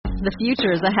The future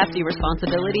is a hefty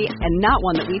responsibility and not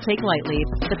one that we take lightly.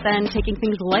 But then taking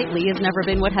things lightly has never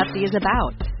been what Hefty is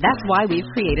about. That's why we've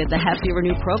created the Hefty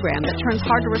Renew program that turns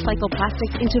hard-to-recycle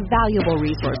plastics into valuable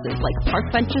resources like park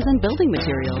benches and building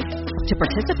materials. To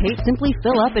participate, simply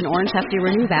fill up an orange Hefty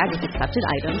Renew bag with accepted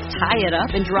items, tie it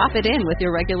up, and drop it in with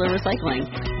your regular recycling.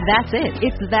 That's it.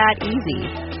 It's that easy.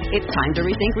 It's time to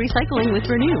rethink recycling with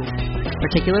Renew.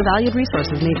 Particular valued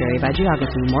resources may vary by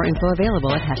geography. More info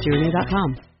available at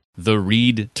heftyrenew.com. The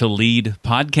Read to Lead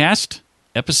podcast,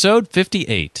 episode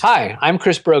 58. Hi, I'm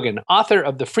Chris Brogan, author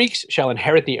of The Freaks Shall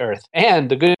Inherit the Earth.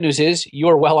 And the good news is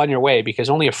you're well on your way because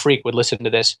only a freak would listen to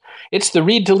this. It's the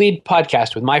Read to Lead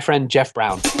podcast with my friend Jeff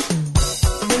Brown.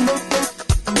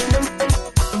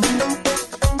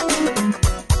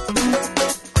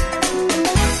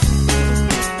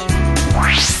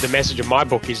 The message of my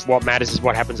book is what matters is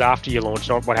what happens after you launch,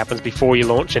 not what happens before you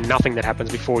launch, and nothing that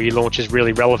happens before you launch is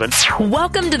really relevant.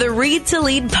 Welcome to the Read to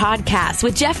Lead podcast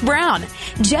with Jeff Brown.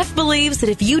 Jeff believes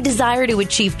that if you desire to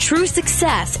achieve true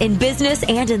success in business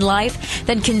and in life,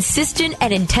 then consistent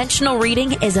and intentional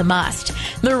reading is a must.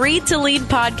 The Read to Lead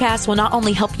podcast will not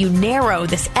only help you narrow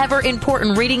this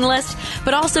ever-important reading list,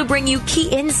 but also bring you key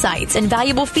insights and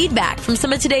valuable feedback from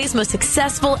some of today's most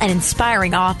successful and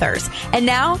inspiring authors. And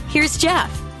now, here's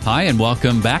Jeff. Hi, and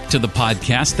welcome back to the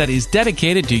podcast that is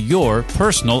dedicated to your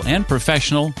personal and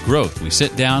professional growth. We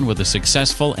sit down with a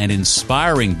successful and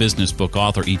inspiring business book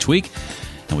author each week,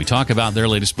 and we talk about their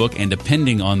latest book and,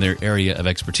 depending on their area of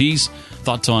expertise,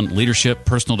 thoughts on leadership,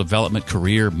 personal development,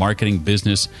 career, marketing,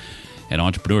 business, and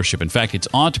entrepreneurship. In fact, it's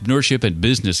entrepreneurship and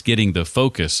business getting the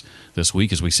focus this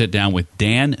week as we sit down with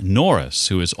Dan Norris,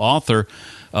 who is author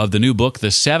of the new book, The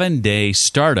 7-Day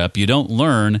Startup You Don't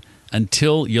Learn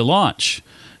Until You Launch.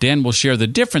 Dan will share the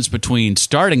difference between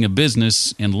starting a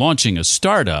business and launching a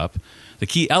startup, the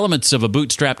key elements of a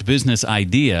bootstrapped business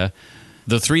idea,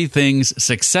 the 3 things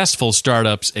successful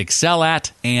startups excel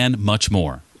at, and much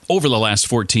more. Over the last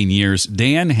 14 years,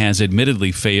 Dan has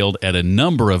admittedly failed at a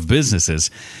number of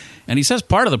businesses, and he says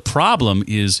part of the problem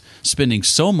is spending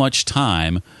so much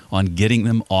time on getting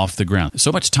them off the ground,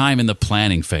 so much time in the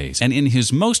planning phase. And in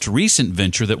his most recent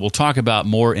venture that we'll talk about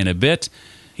more in a bit,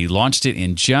 he launched it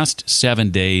in just 7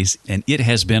 days, and it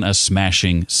has been a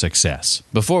smashing success.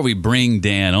 Before we bring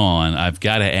Dan on, I've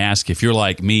got to ask if you're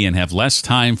like me and have less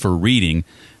time for reading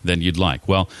than you'd like.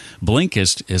 Well,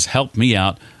 Blinkist has helped me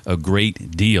out a great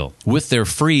deal. With their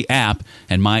free app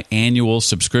and my annual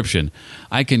subscription,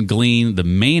 I can glean the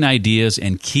main ideas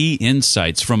and key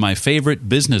insights from my favorite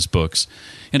business books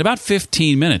in about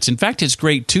 15 minutes. In fact, it's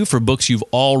great, too, for books you've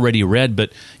already read,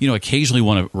 but occasionally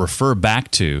want to refer back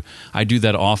to. I do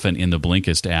that often in the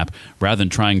Blinkist app. Rather than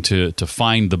trying to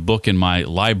find the book in my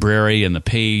library and the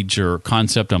page or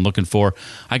concept I'm looking for,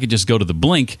 I could just go to the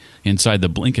Blink inside the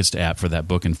Blinkist app for that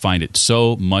book and find it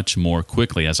so much more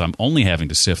quickly, as I'm only having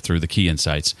to sift through the key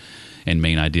insights and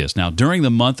main ideas. Now, during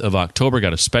the month of October,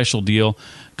 got a special deal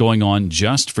going on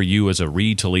just for you as a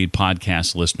Read to Lead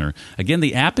podcast listener. Again,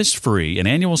 the app is free. An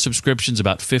annual subscription is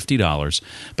about $50,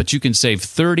 but you can save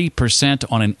 30%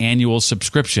 on an annual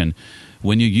subscription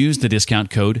when you use the discount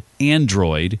code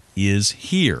Android is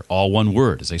here, all one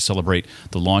word, as they celebrate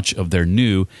the launch of their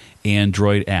new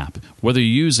Android app. Whether you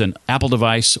use an Apple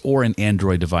device or an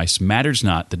Android device matters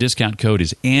not. The discount code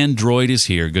is Android is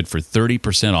here, good for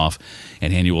 30% off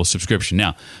an annual subscription.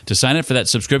 Now, to sign up for that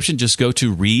subscription, just go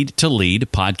to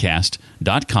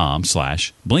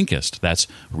readtoleadpodcast.com/Blinkist. That's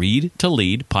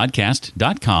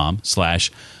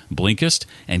readtoleadpodcast.com/Blinkist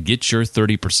and get your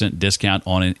 30% discount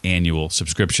on an annual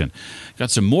subscription.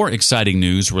 Got some more exciting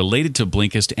news related to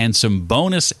Blinkist and some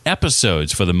bonus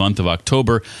episodes for the month of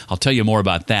October. I'll tell you more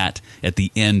about that at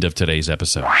the end of today's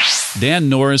episode. Dan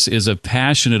Norris is a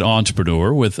passionate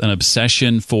entrepreneur with an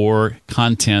obsession for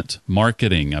content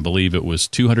marketing. I believe it was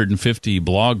 250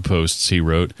 blog posts he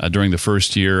wrote during the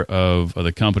first year of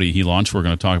the company he launched. We're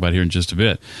going to talk about here in just a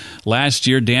bit. Last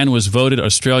year, Dan was voted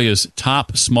Australia's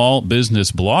top small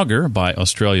business blogger by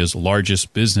Australia's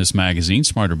largest business magazine,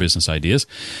 Smarter Business Ideas.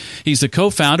 He's the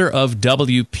co-founder of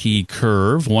WP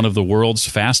Curve, one of the world's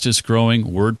fastest-growing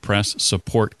WordPress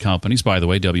support companies. By the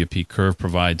way, WP Curve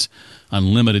provides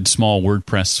unlimited small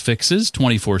WordPress fixes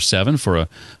 24/7 for a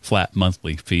flat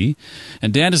monthly fee.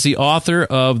 And Dan is the author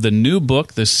of the new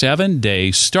book, The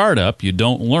 7-Day Startup You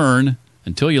Don't Learn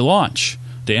Until You Launch.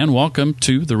 Dan, welcome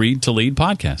to the Read to Lead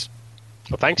podcast.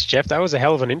 Well, thanks, Jeff. That was a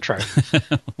hell of an intro.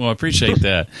 Well, I appreciate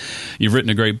that. You've written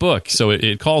a great book, so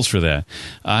it calls for that.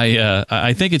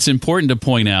 I think it's important to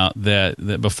point out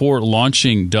that before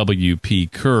launching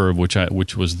WP Curve,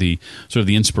 which was the sort of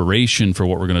the inspiration for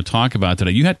what we're going to talk about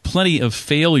today, you had plenty of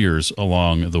failures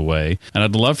along the way, and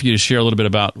I'd love for you to share a little bit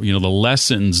about the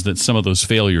lessons that some of those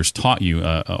failures taught you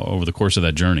over the course of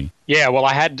that journey. Yeah, well,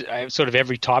 I had sort of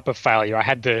every type of failure. I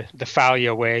had the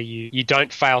failure where you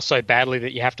don't fail so badly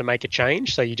that you have to make a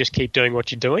change, so you just keep doing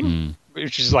what you're doing,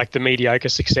 which is like the mediocre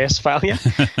success failure.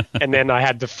 And then I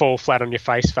had the fall flat on your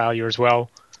face failure as well.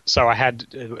 So I had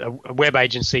a web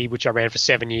agency, which I ran for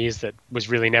 7 years, that was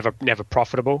really never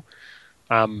profitable.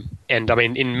 And I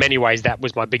mean, in many ways, that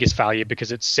was my biggest failure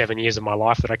because it's 7 years of my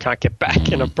life that I can't get back,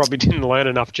 and I probably didn't learn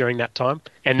enough during that time.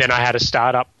 And then I had a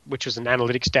startup, which was an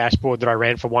analytics dashboard that I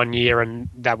ran for 1 year, and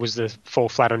that was the fall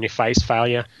flat on your face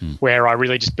failure, where I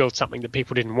really just built something that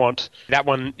people didn't want. That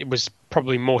one, it was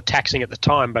probably more taxing at the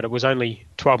time, but it was only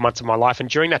 12 months of my life. And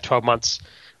during that 12 months,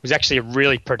 it was actually a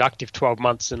really productive 12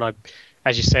 months. And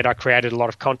as you said, I created a lot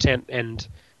of content, and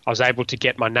I was able to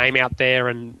get my name out there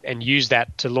and use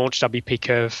that to launch WP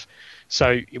Curve.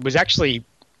 So it was actually,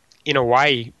 in a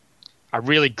way, a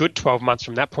really good 12 months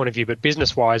from that point of view. But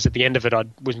business-wise, at the end of it, I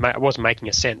wasn't making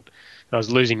a cent. I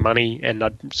was losing money, and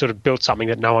I'd sort of built something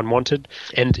that no one wanted.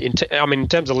 And in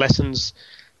terms of lessons,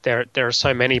 there are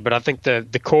so many. But I think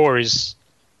the core is,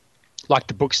 like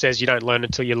the book says, you don't learn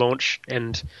until you launch.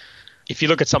 And if you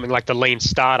look at something like the lean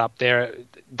startup,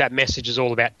 that message is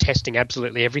all about testing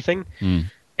absolutely everything.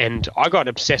 And I got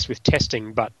obsessed with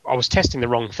testing, but I was testing the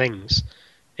wrong things.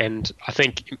 And I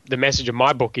think the message of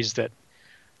my book is that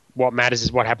what matters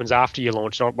is what happens after you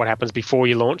launch, not what happens before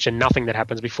you launch, and nothing that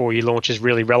happens before you launch is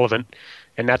really relevant.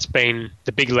 And that's been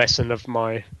the big lesson of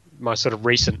my sort of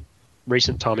recent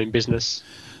time in business.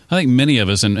 I think many of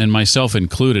us, and myself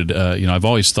included, I've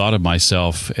always thought of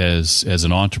myself as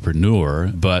an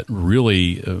entrepreneur, but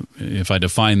really, if I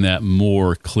define that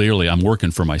more clearly, I'm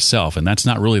working for myself, and that's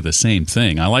not really the same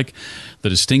thing. I like the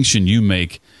distinction you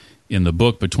make in the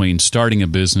book between starting a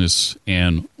business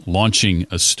and launching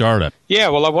a startup. Yeah,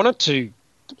 well,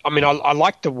 I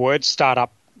like the word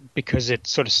startup because it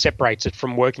sort of separates it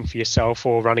from working for yourself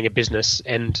or running a business.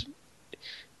 And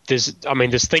there's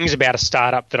things about a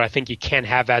startup that I think you can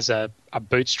have as a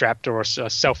bootstrapped or a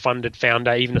self-funded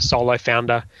founder, even a solo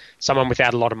founder, someone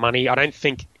without a lot of money. I don't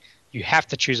think you have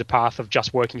to choose a path of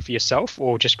just working for yourself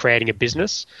or just creating a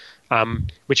business,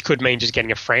 which could mean just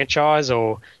getting a franchise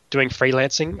or doing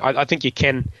freelancing. I think you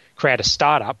can create a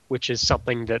startup, which is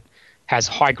something that has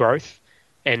high growth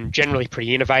and generally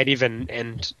pretty innovative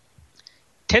and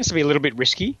tends to be a little bit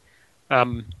risky.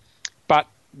 But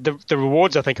the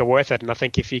rewards, I think, are worth it. And I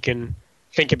think if you can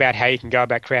think about how you can go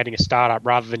about creating a startup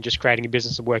rather than just creating a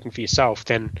business and working for yourself,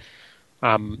 then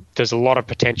there's a lot of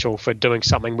potential for doing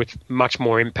something with much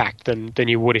more impact than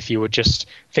you would if you were just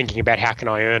thinking about how can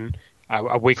I earn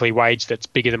a weekly wage that's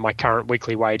bigger than my current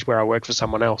weekly wage where I work for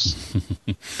someone else.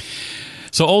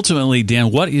 So ultimately,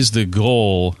 Dan, what is the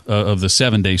goal of the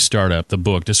 7-Day Startup, the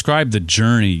book? Describe the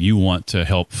journey you want to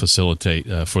help facilitate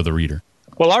for the reader.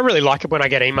 Well, I really like it when I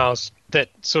get emails that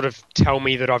sort of tell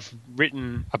me that I've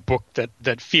written a book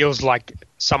that feels like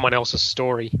someone else's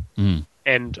story.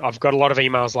 And I've got a lot of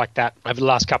emails like that over the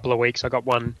last couple of weeks. I got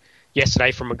one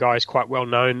yesterday from a guy who's quite well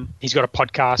known. He's got a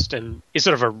podcast and is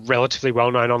sort of a relatively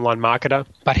well-known online marketer,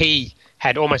 but he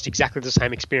had almost exactly the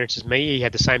same experience as me. He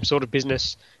had the same sort of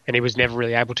business and he was never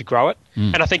really able to grow it.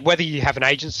 And I think whether you have an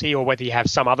agency or whether you have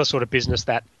some other sort of business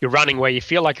that you're running where you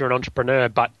feel like you're an entrepreneur,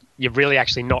 but you're really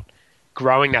actually not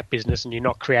growing that business and you're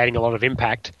not creating a lot of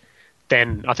impact,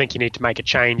 then I think you need to make a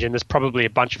change. And there's probably a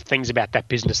bunch of things about that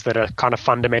business that are kind of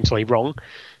fundamentally wrong.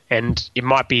 And it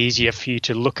might be easier for you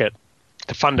to look at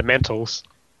the fundamentals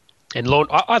and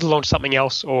either launch something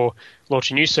else or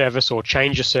launch a new service or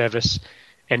change your service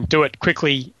and do it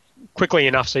quickly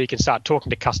enough so you can start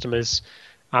talking to customers.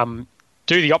 Do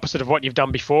the opposite of what you've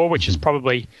done before, which is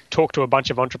probably talk to a bunch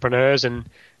of entrepreneurs and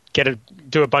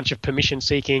do a bunch of permission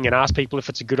seeking and ask people if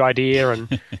it's a good idea and,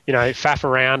 faff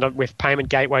around with payment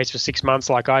gateways for 6 months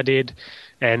like I did.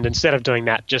 And instead of doing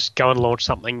that, just go and launch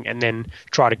something and then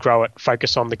try to grow it,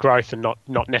 focus on the growth and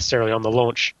not necessarily on the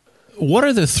launch. What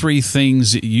are the 3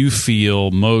 things that you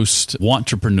feel most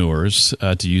entrepreneurs,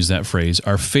 to use that phrase,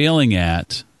 are failing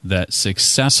at that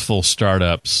successful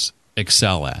startups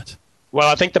excel at? Well,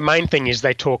 I think the main thing is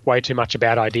they talk way too much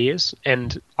about ideas.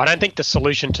 And I don't think the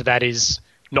solution to that is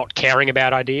not caring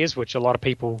about ideas, which a lot of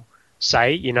people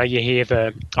say. You hear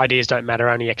the ideas don't matter,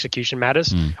 only execution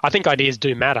matters. I think ideas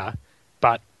do matter,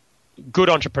 but good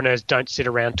entrepreneurs don't sit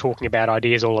around talking about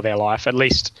ideas all of their life. At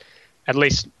least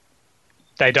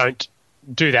they don't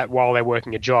do that while they're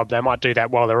working a job. They might do that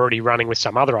while they're already running with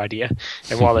some other idea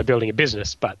and while they're building a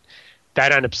business, but they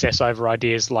don't obsess over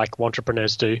ideas like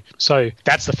entrepreneurs do. So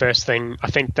that's the first thing. I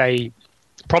think they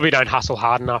probably don't hustle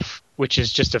hard enough, which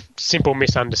is just a simple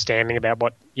misunderstanding about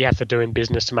what you have to do in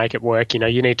business to make it work.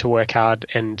 You need to work hard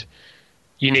and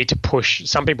you need to push.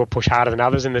 Some people push harder than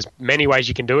others, and there's many ways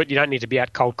you can do it. You don't need to be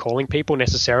out cold calling people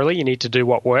necessarily. You need to do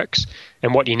what works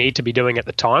and what you need to be doing at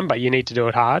the time, but you need to do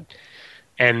it hard.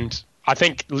 And I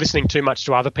think listening too much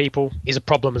to other people is a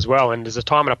problem as well, and there's a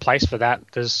time and a place for that.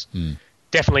 There's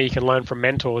definitely you can learn from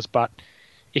mentors, but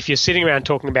if you're sitting around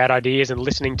talking about ideas and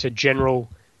listening to general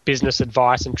business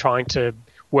advice and trying to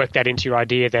work that into your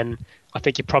idea, then I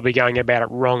think you're probably going about it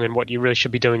wrong, and what you really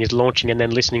should be doing is launching and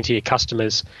then listening to your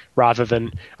customers rather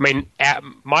than...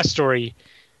 my story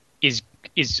is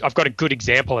I've got a good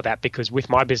example of that, because with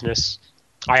my business,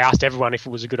 I asked everyone if it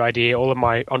was a good idea, all of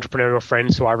my entrepreneurial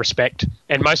friends who I respect,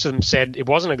 and most of them said it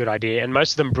wasn't a good idea, and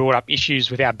most of them brought up issues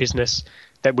with our business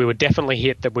that we would definitely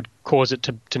hit that would cause it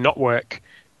to not work,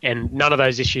 and none of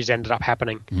those issues ended up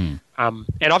happening.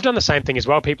 And I've done the same thing as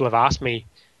well. People have asked me,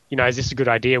 is this a good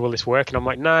idea? Will this work? And I'm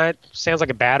like, no, it sounds like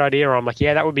a bad idea. Or I'm like,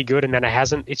 yeah, that would be good. And then it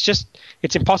hasn't. It's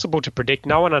impossible to predict.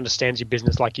 No one understands your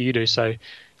business like you do. So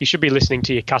you should be listening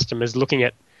to your customers, looking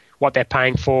at what they're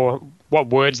paying for, what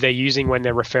words they're using when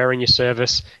they're referring your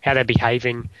service, how they're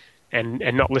behaving, and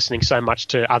not listening so much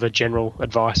to other general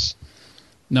advice.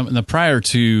 Now, prior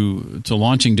to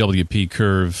launching WP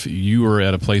Curve, you were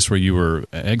at a place where you were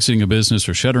exiting a business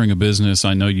or shuttering a business.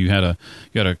 I know you had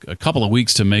a couple of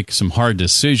weeks to make some hard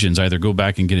decisions, either go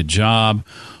back and get a job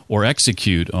or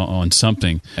execute on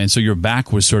something. And so your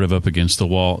back was sort of up against the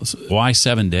wall. Why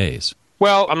 7 days?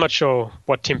 Well, I'm not sure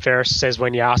what Tim Ferriss says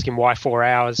when you ask him why 4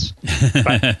 hours.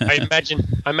 But I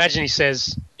imagine he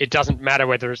says it doesn't matter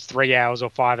whether it's 3 hours or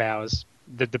 5 hours.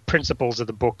 The principles of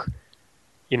the book,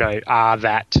 are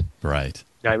that. Right.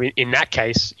 In that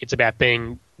case, it's about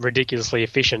being ridiculously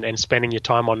efficient and spending your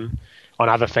time on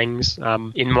other things.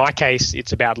 In my case,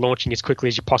 it's about launching as quickly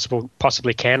as you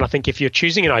possibly can. I think if you're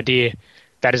choosing an idea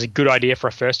that is a good idea for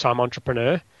a first-time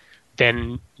entrepreneur,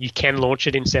 then you can launch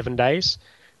it in 7 days.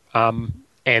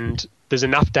 And there's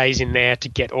enough days in there to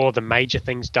get all the major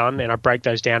things done, and I break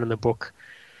those down in the book.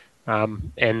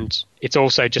 And it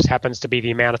also just happens to be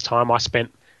the amount of time I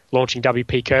spent launching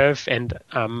WP Curve, and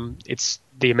it's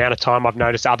the amount of time I've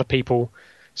noticed other people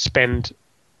spend,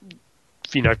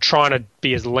 trying to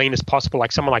be as lean as possible.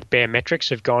 Like someone like Bear Metrics,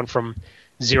 who've gone from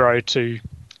zero to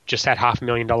just had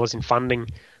 $500,000 in funding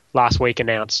last week,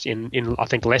 announced in I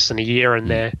think less than a year, and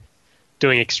they're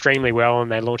doing extremely well, and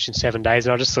they launched in 7 days.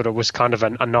 And I just thought it was kind of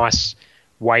a nice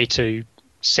way to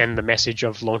send the message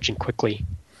of launching quickly.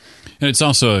 And it's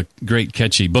also a great,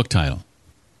 catchy book title.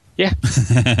 Yeah.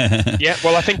 Yeah.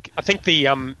 Well, I think the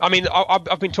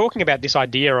I've been talking about this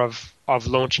idea of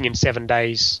launching in 7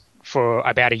 days for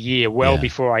about a year,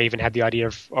 before I even had the idea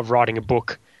of writing a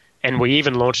book. And we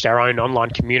even launched our own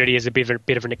online community as a bit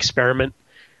of an experiment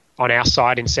on our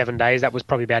side in 7 days. That was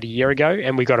probably about a year ago,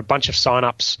 and we got a bunch of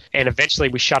signups, and eventually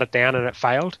we shut it down and it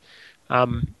failed,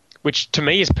 which to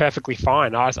me is perfectly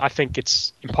fine. I think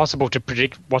it's impossible to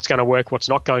predict what's going to work, what's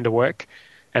not going to work.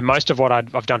 And most of what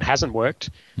I've done hasn't worked.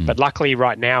 But luckily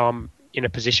right now I'm in a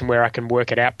position where I can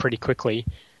work it out pretty quickly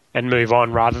and move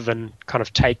on, rather than kind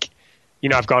of take,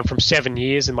 I've gone from 7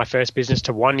 years in my first business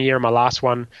to 1 year in my last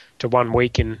one to 1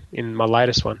 week in my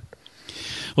latest one.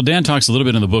 Well, Dan talks a little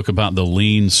bit in the book about the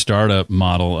lean startup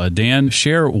model. Dan,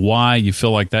 share why you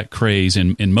feel like that craze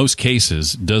in most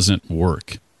cases doesn't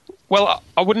work. Well,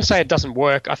 I wouldn't say it doesn't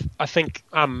work. I think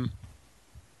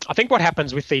what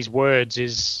happens with these words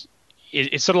is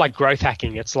it's sort of like growth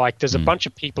hacking. It's like there's a bunch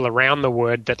of people around the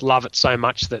word that love it so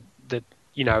much that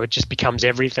it just becomes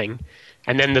everything.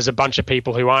 And then there's a bunch of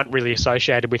people who aren't really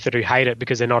associated with it, who hate it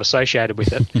because they're not associated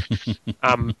with it.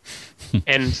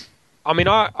 And I mean,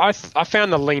 I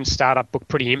found the Lean Startup book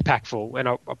pretty impactful, and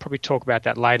I'll probably talk about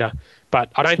that later.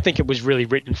 But I don't think it was really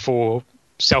written for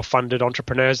self-funded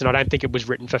entrepreneurs, and I don't think it was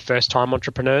written for first-time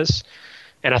entrepreneurs.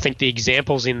 And I think the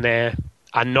examples in there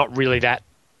are not really that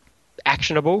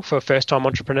actionable for first-time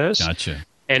entrepreneurs. Gotcha.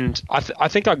 And I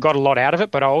think I got a lot out of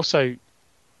it, but I also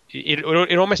it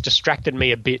almost distracted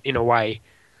me a bit in a way.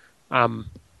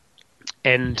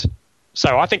 And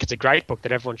so I think it's a great book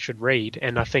that everyone should read,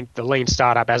 and I think the Lean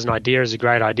Startup as an idea is a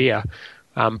great idea.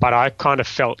 But I kind of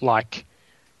felt like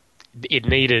it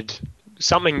needed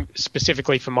something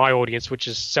specifically for my audience, which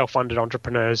is self-funded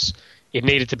entrepreneurs. It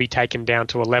needed to be taken down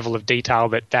to a level of detail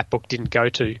that book didn't go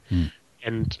to.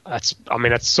 And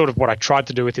that's sort of what I tried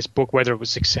to do with this book. Whether it was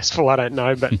successful, I don't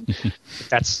know, but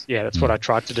that's what I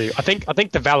tried to do. I think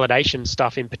the validation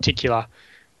stuff in particular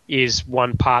is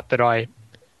one part that I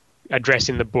address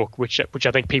in the book, which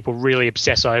I think people really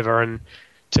obsess over. And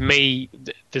to me,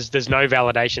 there's no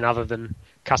validation other than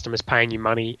customers paying you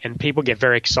money, and people get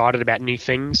very excited about new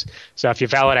things. So if you're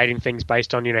validating things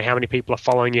based on how many people are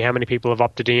following you, how many people have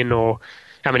opted in, or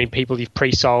how many people you've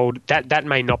pre-sold, that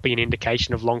may not be an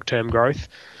indication of long-term growth.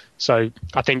 So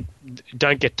I think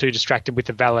don't get too distracted with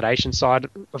the validation side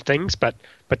of things, but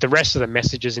the rest of the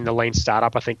messages in the lean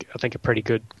startup, I think are pretty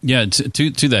good. Yeah,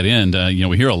 to that end,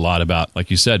 we hear a lot about, like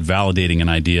you said, validating an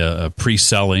idea,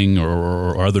 pre-selling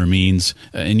or other means.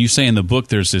 And you say in the book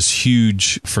there's this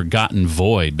huge forgotten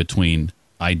void between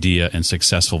idea and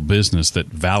successful business that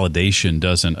validation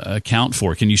doesn't account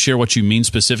for. Can you share what you mean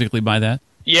specifically by that?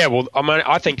 Yeah, well,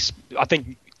 I think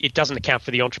it doesn't account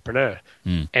for the entrepreneur.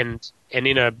 And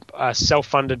in a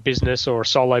self-funded business or a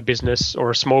solo business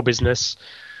or a small business,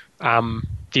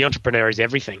 the entrepreneur is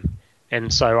everything.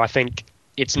 And so I think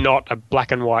it's not a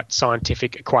black and white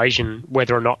scientific equation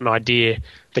whether or not an idea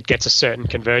that gets a certain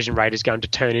conversion rate is going to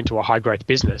turn into a high-growth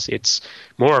business. It's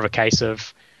more of a case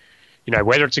of,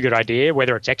 whether it's a good idea,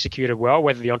 whether it's executed well,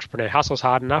 whether the entrepreneur hustles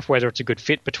hard enough, whether it's a good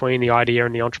fit between the idea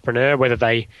and the entrepreneur, whether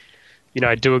they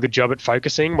do a good job at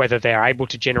focusing, whether they're able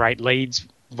to generate leads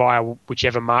via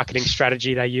whichever marketing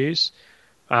strategy they use.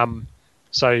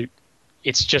 So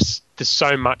it's just, there's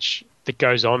so much that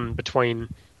goes on between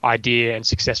idea and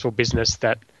successful business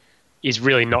that is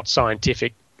really not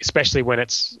scientific, especially when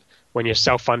you're a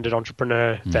self-funded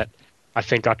entrepreneur. That I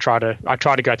think I try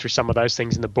to go through some of those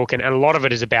things in the book, and a lot of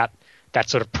it is about that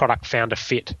sort of product founder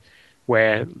fit,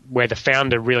 where the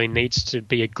founder really needs to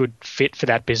be a good fit for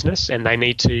that business, and they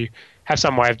need to have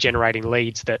some way of generating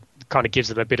leads that kind of gives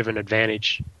them a bit of an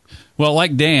advantage. Well,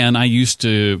 like Dan, I used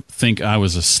to think I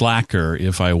was a slacker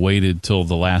if I waited till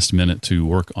the last minute to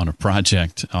work on a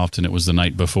project. Often it was the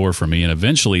night before for me, and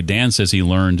eventually Dan says he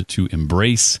learned to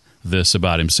embrace this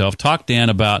about himself. Talk, Dan,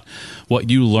 about what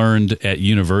you learned at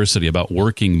university about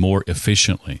working more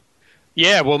efficiently.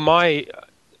 Yeah, well,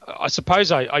 I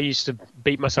suppose I used to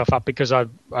beat myself up because I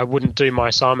wouldn't do my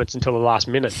assignments until the last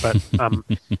minute, but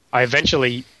I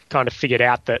eventually kind of figured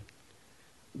out that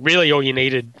really all you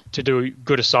needed to do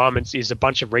good assignments is a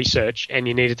bunch of research, and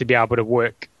you needed to be able to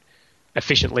work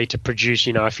efficiently to produce,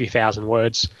 a few thousand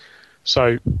words.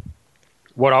 So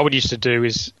what I would used to do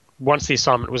is, once the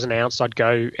assignment was announced, I'd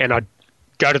go to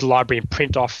the library and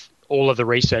print off all of the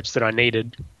research that I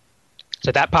needed.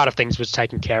 So that part of things was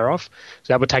taken care of.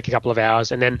 So that would take a couple of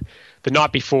hours. And then the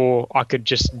night before, I could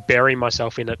just bury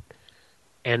myself in it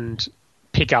and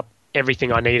pick up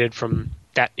everything I needed from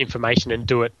that information and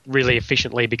do it really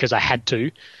efficiently because I had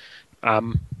to.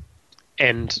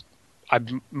 And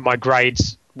my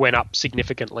grades went up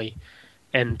significantly.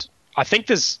 And I think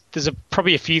there's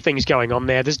probably a few things going on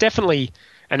there. There's definitely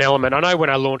an element. I know when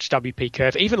I launched WP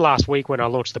Curve, even last week when I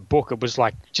launched the book, it was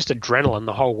like just adrenaline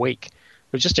the whole week.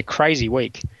 It was just a crazy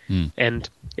week, and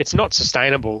it's not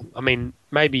sustainable. I mean,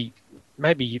 maybe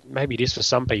it is for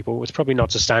some people. It's probably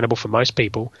not sustainable for most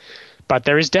people, but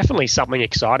there is definitely something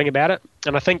exciting about it.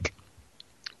 And I think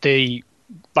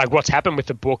what's happened with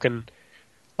the book, and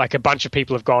like a bunch of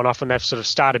people have gone off and they've sort of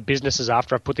started businesses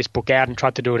after I've put this book out and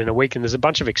tried to do it in a week. And there's a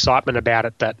bunch of excitement about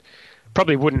it that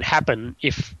probably wouldn't happen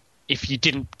if you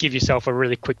didn't give yourself a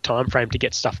really quick time frame to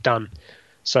get stuff done.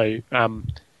 So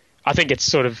I think it's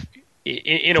sort of,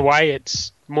 in a way,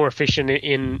 it's more efficient.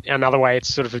 In another way,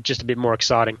 it's sort of just a bit more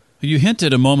exciting. You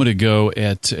hinted a moment ago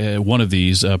at one of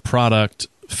these, product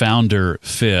founder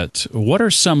fit. What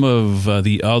are some of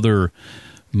the other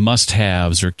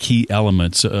must-haves or key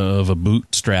elements of a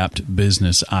bootstrapped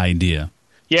business idea?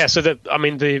 Yeah, so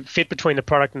the fit between the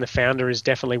product and the founder is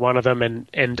definitely one of them.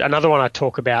 And another one I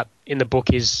talk about in the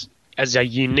book is as a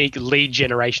unique lead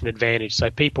generation advantage.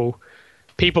 So people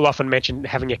often mention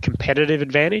having a competitive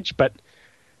advantage, but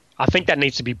I think that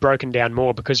needs to be broken down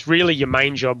more, because really your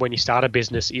main job when you start a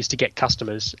business is to get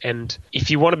customers. And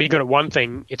if you want to be good at one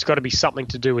thing, it's got to be something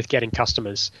to do with getting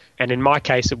customers. And in my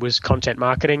case, it was content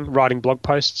marketing, writing blog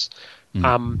posts.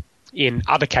 In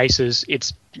other cases,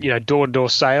 it's door-to-door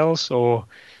sales, or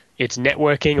it's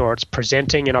networking, or it's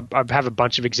presenting. And I have a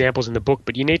bunch of examples in the book,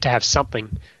 but you need to have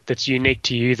something that's unique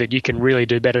to you that you can really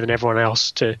do better than everyone else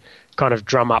to kind of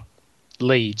drum up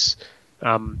leads.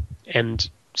 And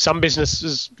some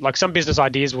business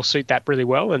ideas will suit that really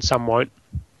well, and some won't.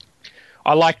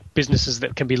 I like businesses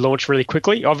that can be launched really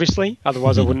quickly, obviously,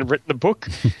 otherwise I wouldn't have written the book.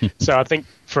 So I think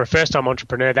for a first-time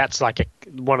entrepreneur, that's like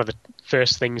one of the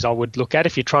first things I would look at.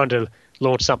 If you're trying to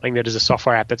launch something that is a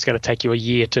software app that's going to take you a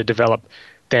year to develop,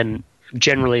 then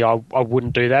generally I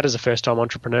wouldn't do that as a first-time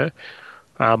entrepreneur.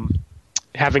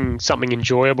 Having something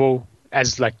enjoyable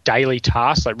as like daily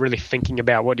tasks, like really thinking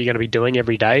about what you're going to be doing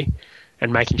every day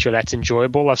and making sure that's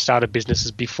enjoyable. I've started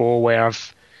businesses before where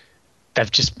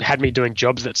they've just had me doing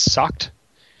jobs that sucked,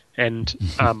 and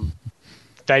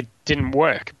they didn't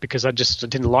work because I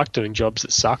didn't like doing jobs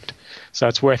that sucked. So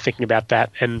it's worth thinking about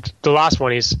that. And the last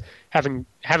one is having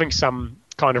some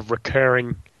kind of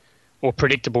recurring or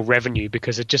predictable revenue,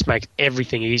 because it just makes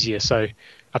everything easier. So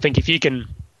I think if you can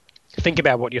think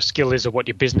about what your skill is or what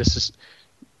your business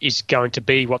is going to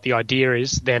be, what the idea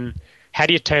is, then how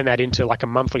do you turn that into like a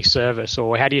monthly service,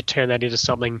 or how do you turn that into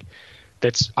something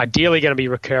that's ideally going to be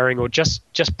recurring or just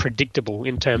predictable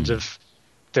in terms of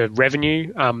the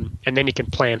revenue? And then you can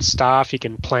plan staff, you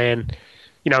can plan,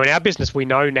 in our business, we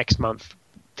know next month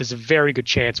there's a very good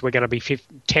chance we're going to be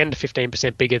 10 to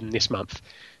 15% bigger than this month.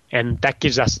 And that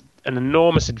gives us an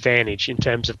enormous advantage in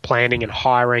terms of planning and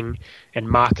hiring and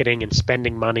marketing and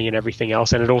spending money and everything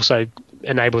else. And it also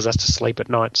enables us to sleep at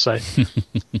night. So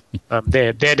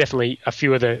they're definitely a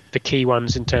few of the key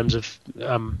ones in terms of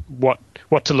what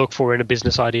to look for in a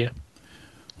business idea.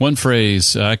 One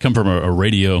phrase, I come from a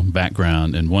radio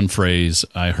background, and one phrase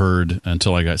I heard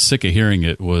until I got sick of hearing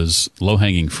it was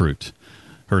low-hanging fruit.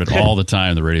 Heard it all the time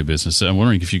in the radio business. So I'm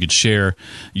wondering if you could share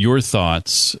your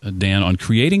thoughts, Dan, on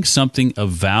creating something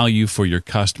of value for your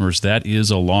customers that is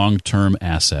a long-term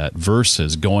asset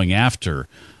versus going after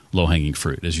low-hanging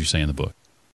fruit, as you say in the book.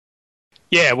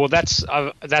 Yeah, well, that's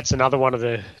another one of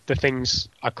the things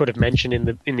I could have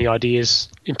mentioned in the ideas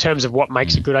in terms of what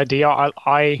makes a good idea.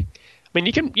 I mean,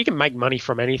 you can make money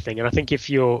from anything, and I think if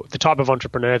you're the type of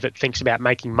entrepreneur that thinks about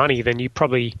making money, then you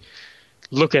probably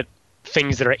look at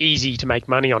things that are easy to make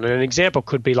money on. And an example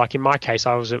could be, like in my case,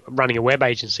 I was running a web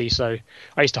agency, so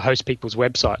I used to host people's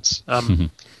websites.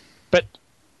 But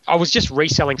I was just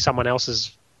reselling someone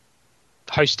else's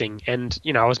hosting, and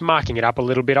I was marking it up a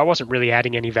little bit. I wasn't really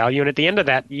adding any value, and at the end of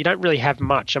that, you don't really have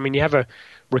much. I mean, you have a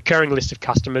recurring list of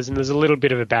customers, and there's a little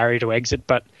bit of a barrier to exit,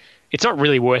 but it's not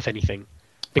really worth anything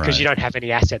because you don't have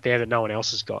any asset there that no one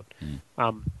else has got.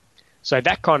 So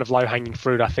that kind of low-hanging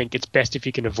fruit, I think it's best if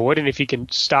you can avoid. And if you can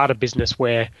start a business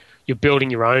where you're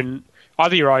building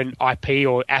either your own IP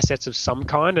or assets of some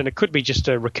kind, and it could be just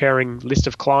a recurring list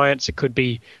of clients, it could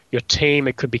be your team,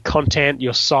 it could be content,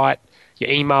 your site,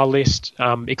 your email list,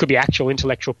 it could be actual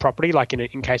intellectual property, like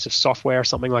in case of software or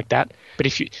something like that. But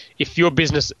if your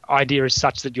business idea is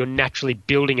such that you're naturally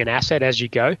building an asset as you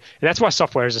go, and that's why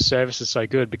software as a service is so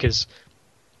good, because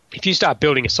if you start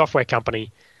building a software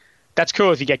company, that's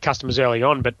cool if you get customers early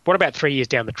on, but what about 3 years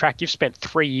down the track? You've spent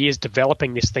 3 years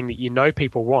developing this thing that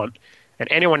people want, and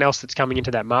anyone else that's coming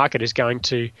into that market is going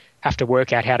to have to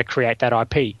work out how to create that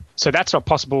IP. So that's not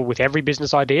possible with every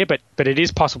business idea, but it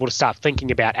is possible to start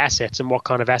thinking about assets and what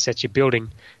kind of assets you're building,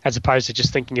 as opposed to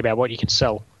just thinking about what you can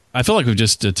sell. I feel like we've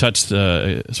just touched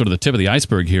sort of the tip of the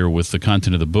iceberg here with the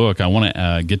content of the book. I want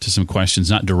to get to some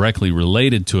questions not directly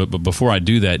related to it, but before I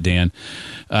do that, Dan,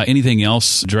 anything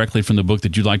else directly from the book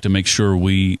that you'd like to make sure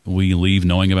we leave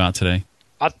knowing about today?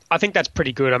 I think that's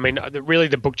pretty good. I mean, really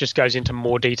the book just goes into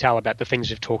more detail about the things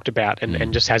we've talked about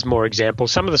and just has more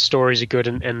examples. Some of the stories are good,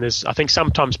 and there's, I think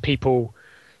sometimes people,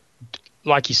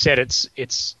 like you said,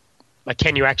 it's like,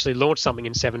 can you actually launch something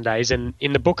in 7 days? And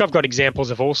in the book, I've got examples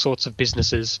of all sorts of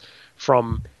businesses,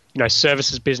 from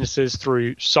services businesses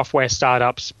through software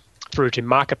startups through to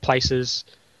marketplaces,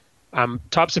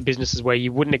 types of businesses where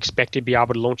you wouldn't expect to be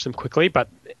able to launch them quickly, but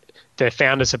the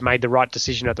founders have made the right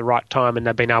decision at the right time, and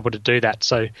they've been able to do that.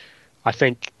 So I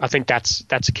think that's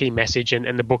a key message,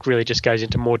 and the book really just goes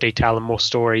into more detail and more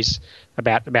stories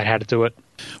about how to do it.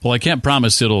 Well, I can't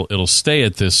promise it'll stay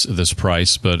at this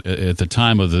price, but at the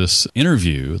time of this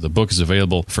interview, the book is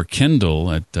available for Kindle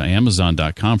at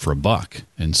Amazon.com for $1.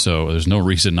 And so there's no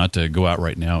reason not to go out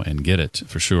right now and get it,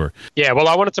 for sure. Yeah, well,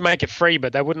 I wanted to make it free,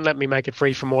 but they wouldn't let me make it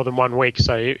free for more than 1 week,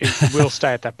 so it will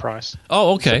stay at that price.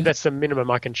 Oh, okay. So that's the minimum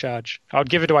I can charge. I'd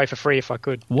give it away for free if I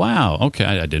could. Wow, okay.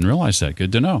 I didn't realize that.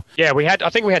 Good to know. Yeah, I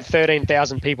think we had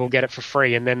 13,000 people get it for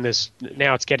free, and then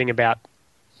now it's getting about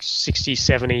 60,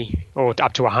 70, or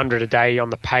up to 100 a day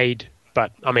on the paid.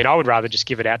 But, I mean, I would rather just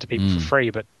give it out to people for free,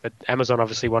 but Amazon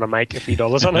obviously want to make a few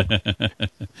dollars on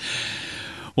it.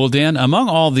 Well, Dan, among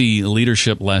all the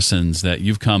leadership lessons that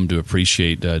you've come to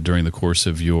appreciate during the course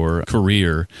of your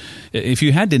career, if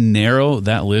you had to narrow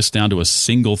that list down to a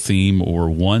single theme or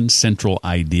one central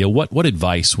idea, what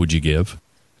advice would you give?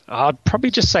 I'd probably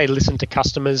just say listen to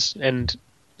customers, and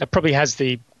that probably has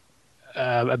the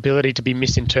ability to be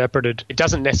misinterpreted. It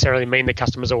doesn't necessarily mean the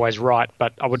customer's always right,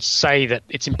 but I would say that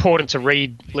it's important to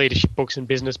read leadership books and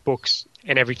business books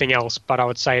and everything else, but I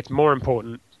would say it's more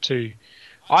important to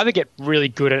either get really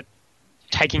good at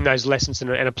taking those lessons and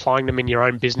applying them in your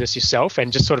own business yourself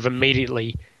and just sort of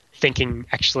immediately thinking,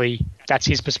 actually, that's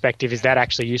his perspective. Is that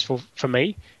actually useful for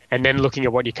me? And then looking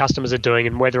at what your customers are doing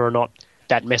and whether or not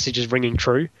that message is ringing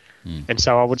true. And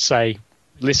so I would say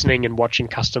listening and watching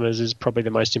customers is probably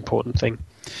the most important thing.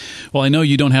 Well, I know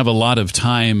you don't have a lot of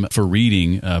time for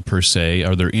reading per se.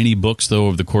 Are there any books, though,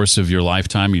 over the course of your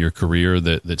lifetime or your career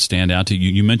that stand out to you?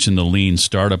 You mentioned The Lean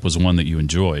Startup was one that you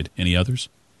enjoyed. Any others?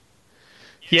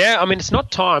 Yeah, I mean, it's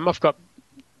not time. I've got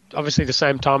obviously the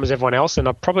same time as everyone else, and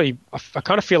I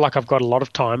kind of feel like I've got a lot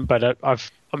of time, but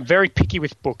I'm very picky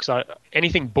with books.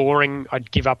 Anything boring, I'd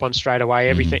give up on straight away.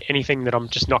 Anything that I'm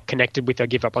just not connected with, I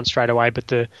give up on straight away.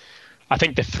 But I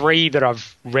think the three that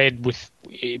I've read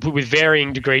with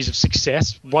varying degrees of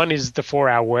success, one is The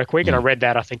 4-Hour Workweek, and I read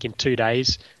that, I think, in 2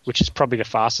 days, which is probably the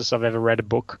fastest I've ever read a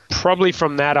book. Probably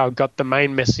from that, I got the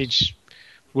main message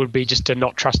would be just to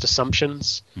not trust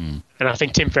assumptions. And I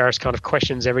think Tim Ferriss kind of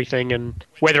questions everything, and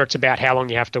whether it's about how long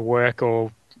you have to work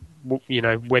or,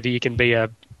 whether you can be a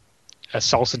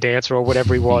salsa dancer or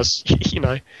whatever he was,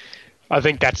 I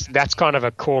think that's kind of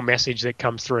a core message that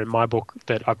comes through in my book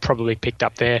that I probably picked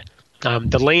up there.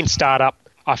 The Lean Startup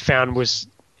I found was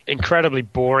incredibly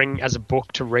boring as a book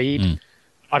to read.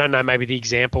 I don't know, maybe the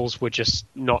examples were just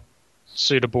not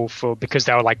suitable because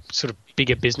they were like sort of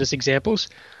bigger business examples.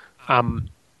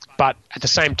 But at the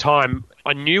same time,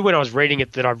 I knew when I was reading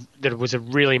it that it was a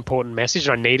really important message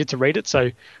and I needed to read it. So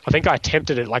I think I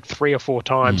attempted it like 3 or 4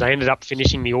 times. I ended up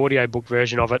finishing the audiobook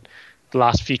version of it, the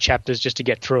last few chapters, just to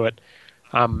get through it.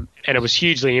 And it was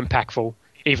hugely impactful,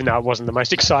 even though it wasn't the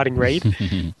most exciting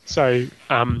read. So,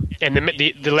 and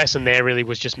the lesson there really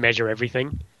was just measure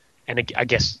everything. And I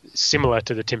guess similar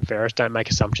to the Tim Ferriss, don't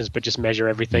make assumptions, but just measure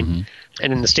everything.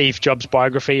 And in the Steve Jobs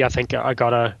biography, I think I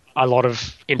got a lot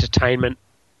of entertainment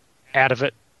out of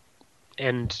it.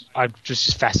 And I was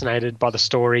just fascinated by the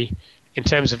story. In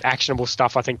terms of actionable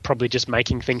stuff, I think probably just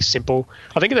making things simple.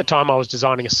 I think at the time I was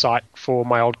designing a site for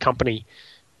my old company,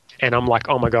 and I'm like,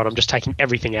 oh my God, I'm just taking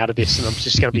everything out of this and I'm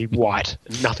just going to be white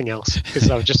and nothing else, because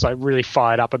I was just like really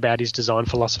fired up about his design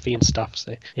philosophy and stuff.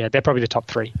 So yeah, they're probably the top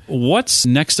 3. What's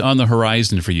next on the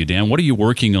horizon for you, Dan? What are you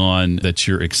working on that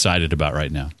you're excited about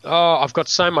right now? Oh, I've got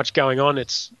so much going on.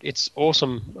 It's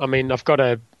awesome. I mean, I've got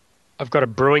a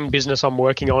brewing business I'm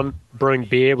working on, brewing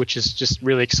beer, which is just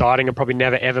really exciting. I'll probably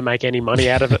never, ever make any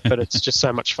money out of it, but it's just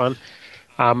so much fun.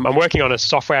 I'm working on a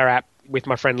software app with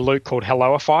my friend Luke called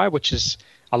Helloify, which is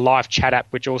a live chat app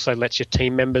which also lets your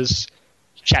team members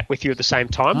chat with you at the same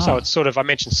time. So it's sort of, I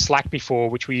mentioned Slack before,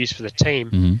 which we use for the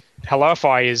team.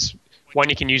 Helloify is one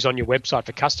you can use on your website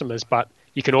for customers, but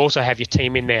you can also have your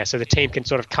team in there. So the team can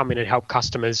sort of come in and help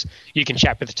customers. You can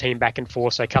chat with the team back and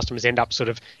forth, so customers end up sort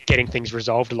of getting things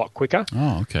resolved a lot quicker.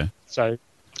 Oh, okay. So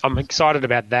I'm excited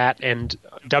about that. And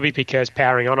WP Kerr's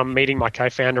powering on. I'm meeting my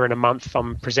co-founder in a month.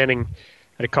 I'm presenting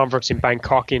at a conference in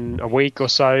Bangkok in a week or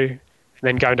so, and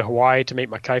then going to Hawaii to meet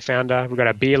my co-founder. We've got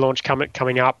a beer launch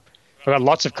coming up. I've got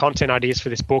lots of content ideas for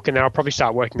this book, and then I'll probably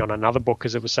start working on another book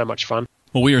because it was so much fun.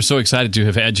 Well, we are so excited to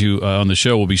have had you on the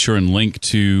show. We'll be sure and link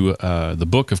to the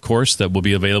book, of course, that will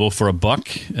be available for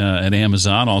 $1 at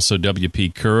Amazon. Also,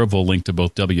 WP Curve. We'll link to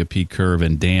both WP Curve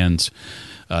and Dan's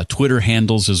Twitter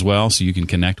handles as well, so you can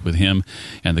connect with him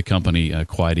and the company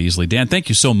quite easily. Dan, thank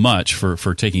you so much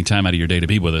for taking time out of your day to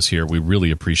be with us here. We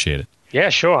really appreciate it. Yeah,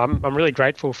 sure. I'm really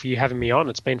grateful for you having me on.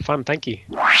 It's been fun. Thank you.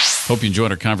 Hope you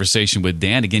enjoyed our conversation with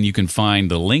Dan. Again, you can find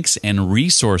the links and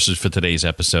resources for today's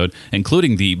episode,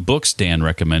 including the books Dan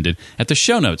recommended, at the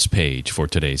show notes page for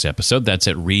today's episode. That's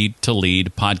at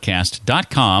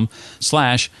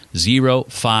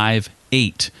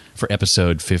readtoleadpodcast.com/058 for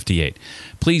episode 58.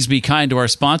 Please be kind to our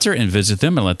sponsor and visit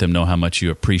them and let them know how much you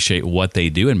appreciate what they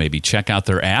do, and maybe check out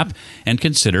their app and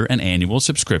consider an annual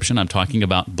subscription. I'm talking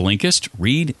about Blinkist.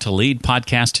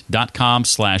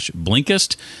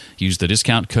 readtoleadpodcast.com/Blinkist. Use the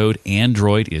discount code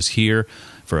Android is here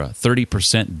for a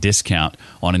 30% discount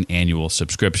on an annual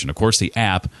subscription. Of course, the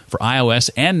app for iOS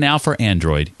and now for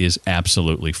Android is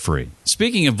absolutely free.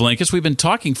 Speaking of Blinkist, we've been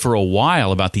talking for a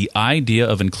while about the idea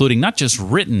of including not just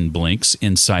written blinks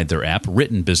inside their app,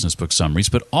 written business book summaries,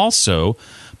 but also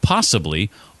possibly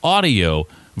audio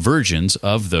versions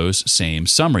of those same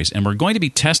summaries. And we're going to be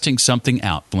testing something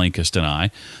out, Blinkist and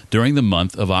I, during the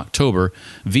month of October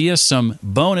via some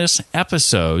bonus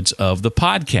episodes of the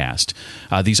podcast.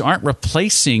 These aren't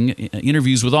replacing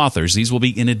interviews with authors. These will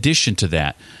be in addition to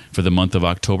that for the month of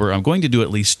October. I'm going to do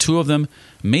at least 2 of them,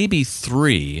 maybe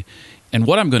 3. And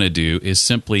what I'm going to do is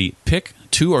simply pick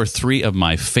 2 or 3 of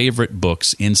my favorite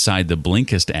books inside the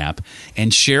Blinkist app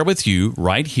and share with you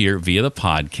right here via the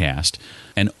podcast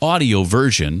an audio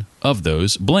version of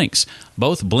those blinks.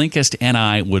 Both Blinkist and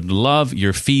I would love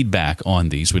your feedback on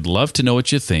these. We'd love to know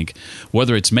what you think,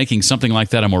 whether it's making something like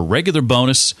that a more regular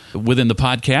bonus within the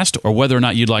podcast or whether or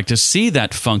not you'd like to see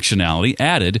that functionality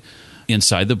added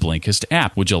inside the Blinkist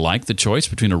app. Would you like the choice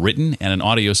between a written and an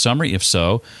audio summary? If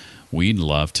so, we'd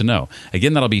love to know.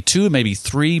 Again, that'll be 2, maybe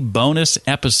 3 bonus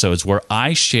episodes where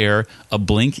I share a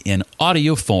blink in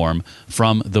audio form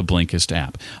from the Blinkist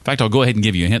app. In fact, I'll go ahead and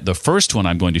give you a hint. The first one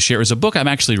I'm going to share is a book I'm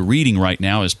actually reading right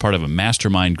now as part of a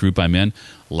mastermind group I'm in,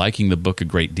 liking the book a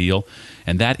great deal,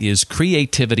 and that is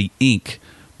Creativity Inc.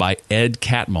 by Ed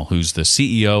Catmull, who's the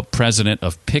CEO, president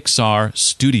of Pixar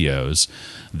Studios.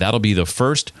 That'll be the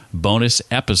first bonus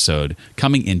episode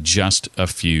coming in just a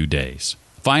few days.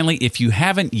 Finally, if you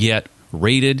haven't yet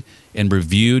rated and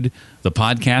reviewed the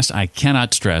podcast, I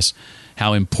cannot stress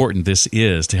how important this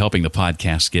is to helping the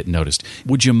podcast get noticed.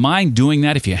 Would you mind doing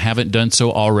that if you haven't done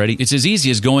so already? It's as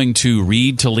easy as going to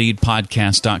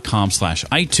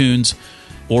readtoleadpodcast.com/iTunes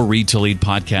or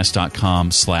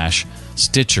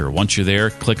readtoleadpodcast.com/Stitcher. Once you're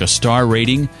there, click a star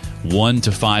rating, 1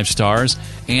 to 5 stars,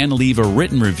 and leave a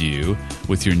written review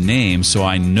with your name so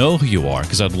I know who you are,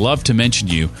 because I'd love to mention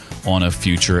you on a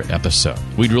future episode.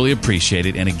 We'd really appreciate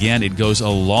it, and again, it goes a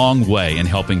long way in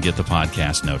helping get the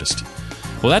podcast noticed.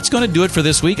 Well, that's going to do it for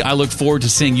this week. I look forward to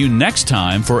seeing you next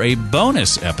time for a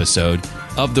bonus episode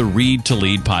of the Read to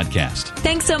Lead podcast.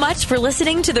 Thanks so much for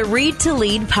listening to the Read to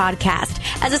Lead podcast.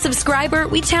 As a subscriber,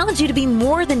 we challenge you to be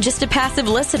more than just a passive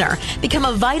listener. Become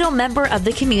a vital member of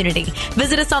the community.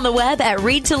 Visit us on the web at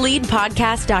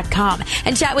readtoleadpodcast.com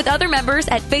and chat with other members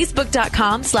at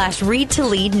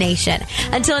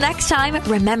facebook.com/readtoleadnation. Until next time,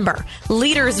 remember,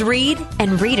 leaders read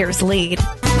and readers lead.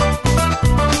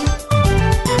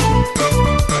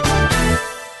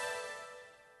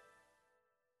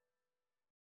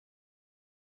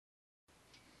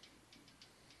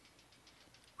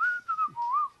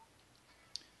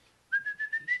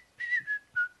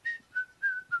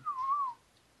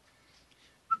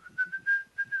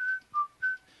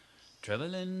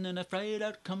 Traveling in a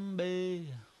fried-out combi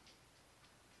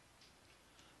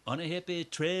on a hippie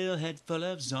trailhead full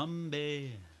of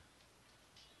zombie.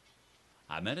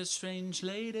 I met a strange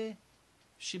lady,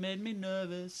 she made me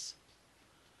nervous.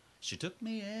 She took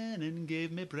me in and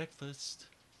gave me breakfast.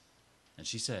 And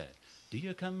she said, "Do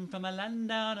you come from a land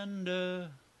down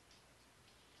under,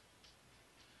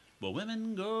 where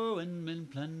women go and men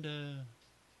plunder?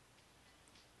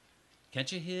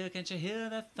 Can't you hear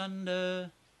the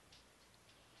thunder?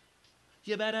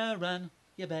 You better run,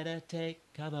 you better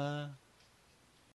take cover."